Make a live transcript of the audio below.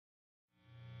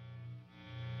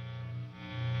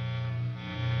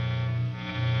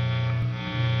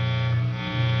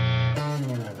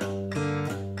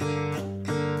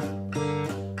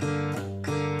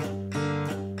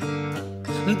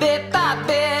bit by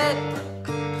bit.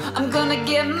 I'm gonna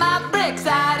get my bricks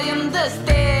out in the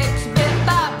sticks, bit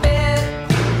by bit.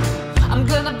 I'm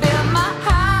gonna build my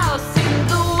house in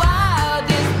the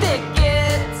wildest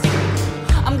thickets.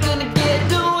 I'm gonna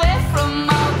get away from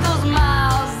all those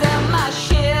miles and my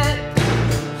shit.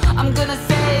 I'm gonna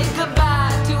say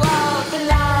goodbye to all the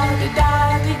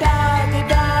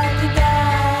la-di-da-di-da-di-da-di-da.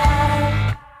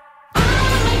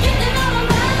 I'm getting on a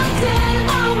mountain,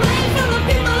 away from the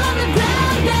people on the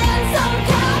ground, and some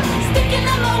cop sticking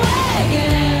in my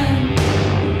wagon.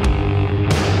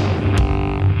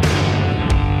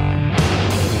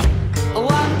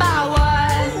 One by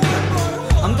one,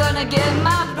 I'm gonna get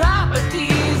my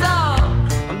properties all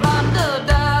bundled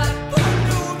up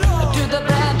to the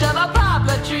branch of a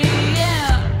poplar tree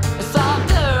and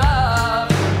saunter up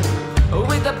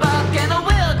with a buck and a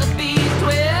wildebeest.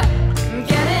 We're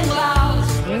getting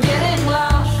lost, getting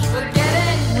lost, we're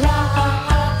getting lost.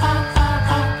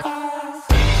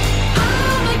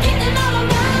 I'm getting on a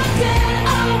mountain,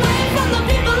 away from the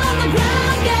people on the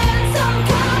ground, and some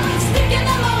cops sticking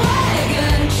in my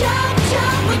wagon. Chop,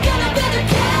 chop, we're gonna build a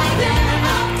cabin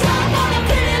up top on a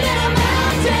pretty little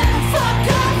mountain. Fuck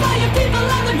off all you people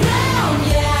on the ground,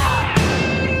 yeah.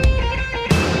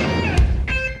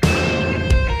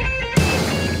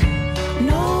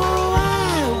 No, I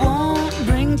won't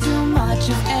bring too much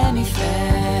of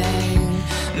anything.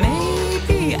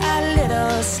 Maybe a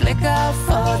little slicker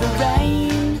for the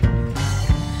rain.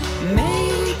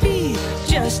 Maybe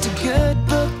just a good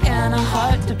book and a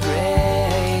heart to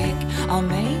break. I'll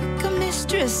make a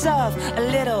mistress of a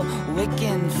little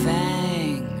Wiccan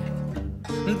thing.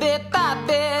 Bit by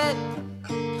bit,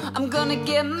 I'm gonna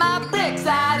get my bricks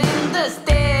out in the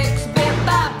sticks, bit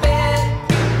by bit.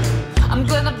 I'm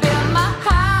gonna build my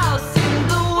house in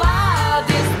the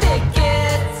wildest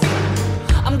thickets.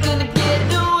 I'm gonna get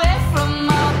away from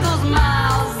all those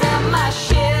miles and my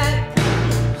shit.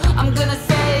 I'm gonna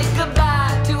say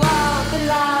goodbye to all the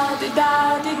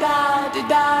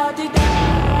la-di-da-di-da-di-da-di-da-di-da.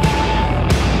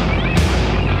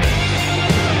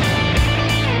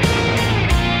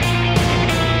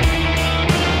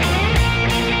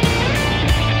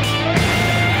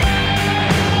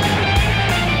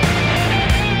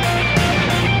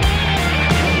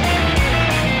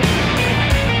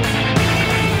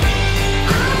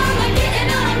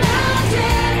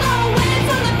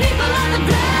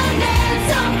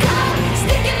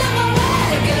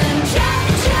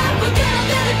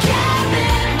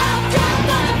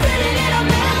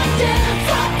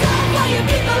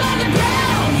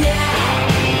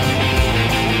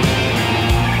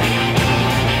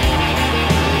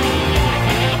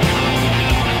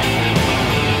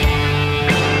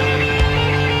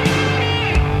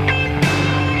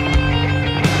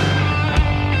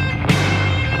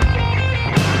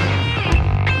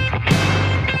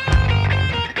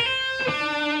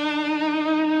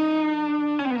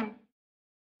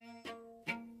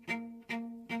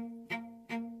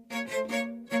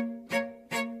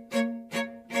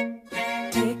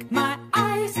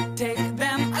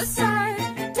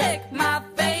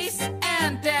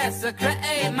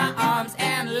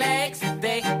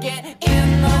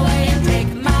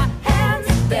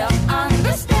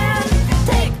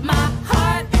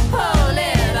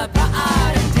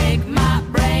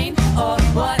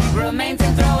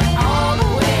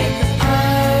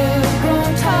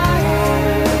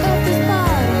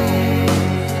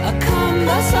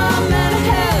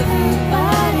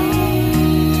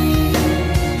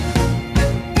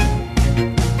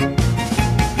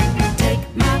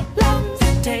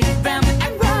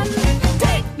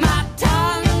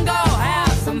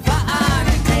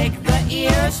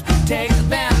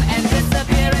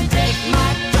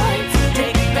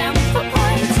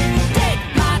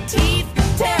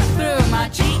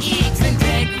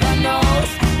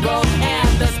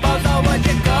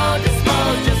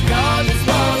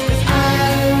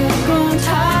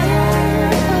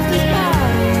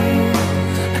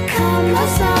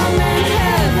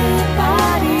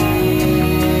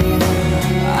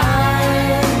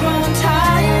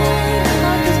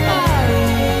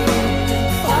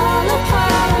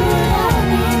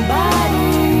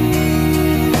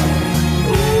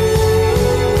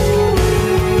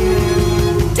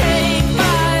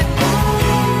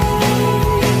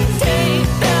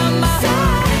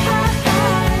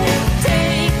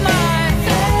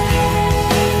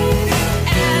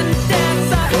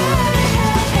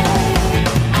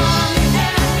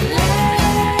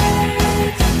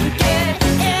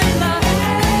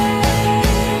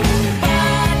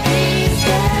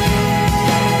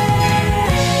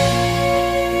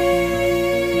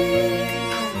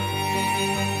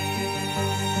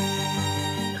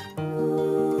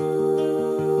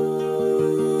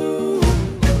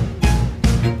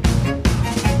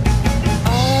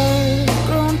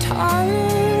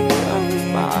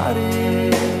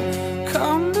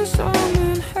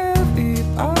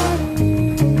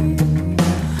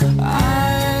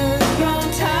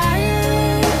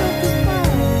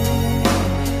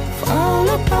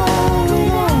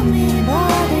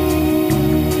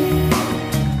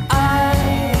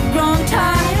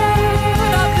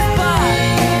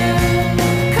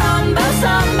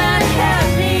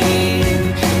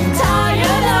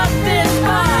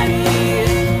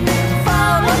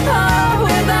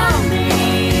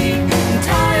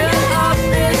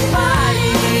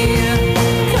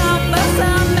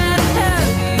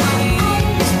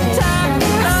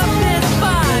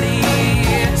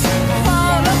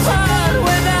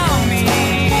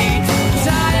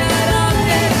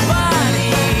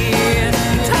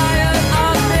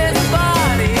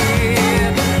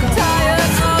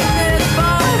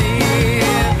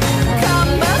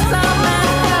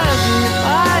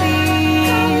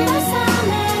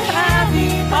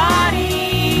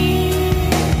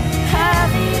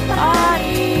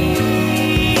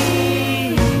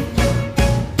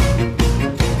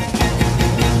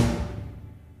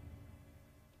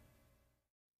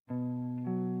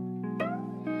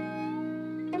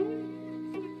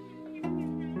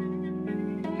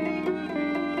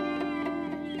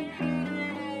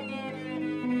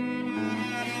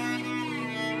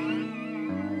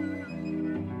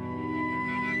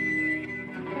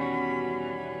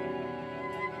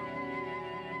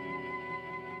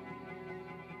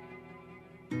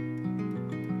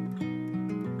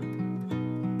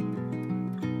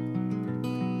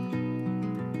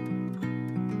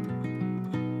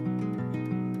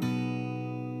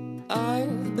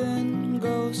 I've been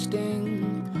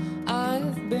ghosting.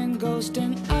 I've been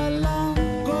ghosting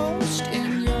alone. Ghost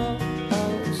in your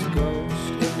house,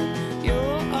 ghost in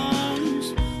your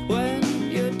arms. When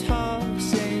you're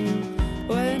tossing,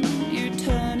 when you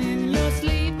turn in your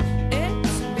sleep,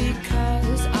 it's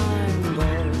because I'm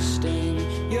ghosting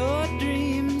your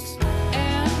dreams.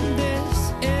 And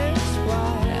this is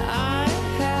why I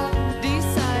have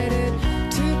decided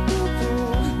to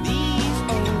pull these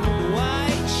old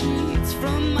white sheets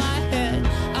from my head.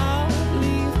 I'll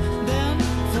leave them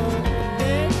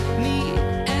folded neat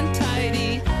and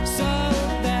tidy so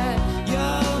that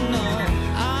you'll know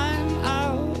I'm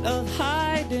out of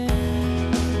hiding.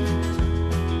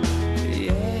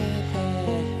 Yeah,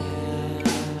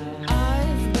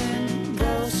 I've been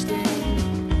ghosting.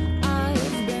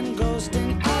 I've been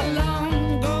ghosting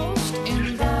alone. Ghost in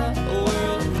the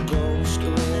world, ghost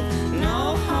with no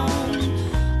home.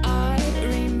 I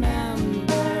remember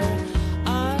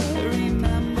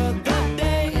the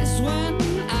days when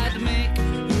I'd make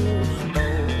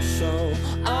you so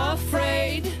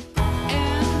afraid.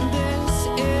 And this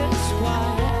is why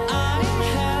I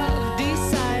have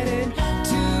decided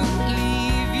to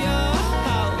leave your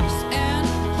house and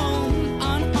home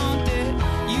unhaunted.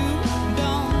 You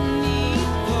don't need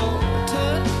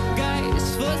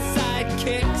poltergeists for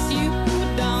sidekicks. You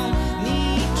don't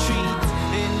need treats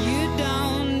and you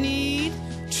don't need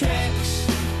tricks.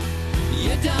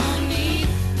 You don't need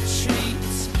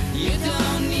treats. You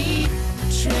don't need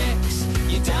tricks.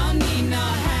 You don't need no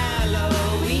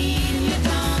Halloween. You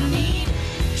don't need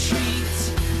treats.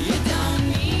 You don't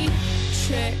need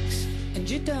tricks. And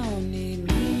you don't need me.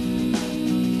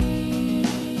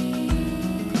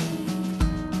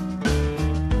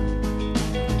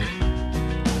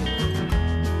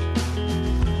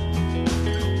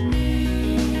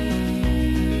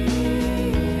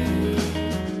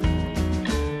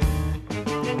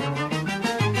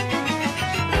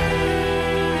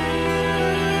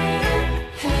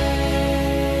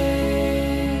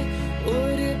 Hey,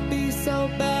 would it be so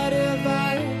bad if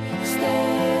I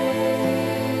stayed?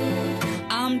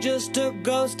 I'm just a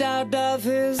ghost out of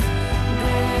his grave,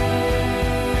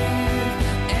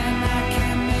 and I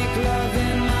can't make love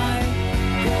in my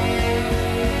grave.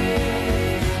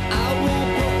 I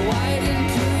won't put white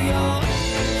into your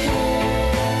hair.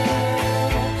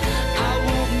 I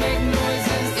won't make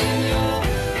noises in your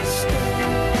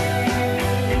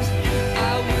stairs.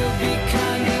 I will be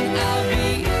kind and I'll be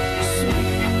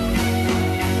sweet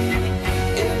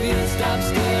if you stop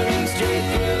staring straight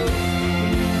through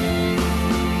me.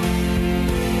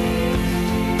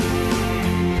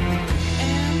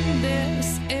 And this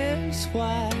is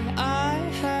why I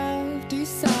have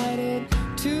decided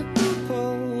to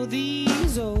pull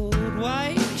these old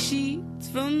white sheets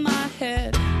from my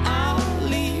head. I'll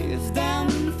leave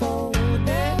them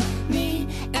folded neat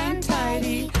and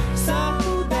tidy so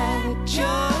that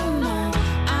you'll know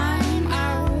I'm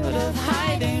out of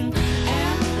hiding.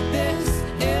 And this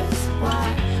is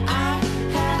why I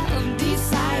have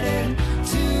decided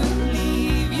to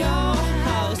leave your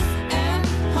house and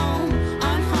home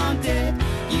unhaunted.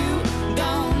 You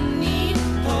don't need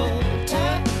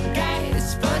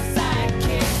poltergeists for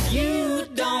sidekicks. You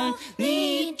don't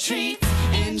need treats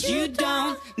and you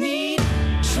don't need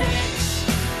tricks.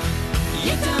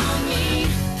 You don't need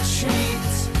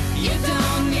treats. You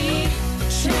don't need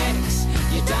tricks.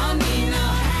 You don't need no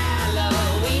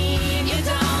Halloween. You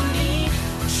don't need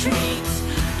treats.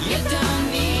 You don't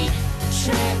need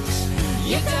tricks.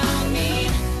 You don't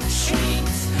need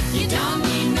treats. You don't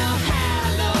need no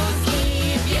Hallows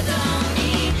Eve. You don't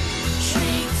need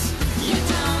treats. You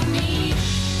don't need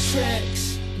tricks.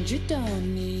 You don't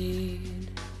need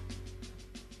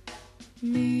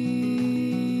me.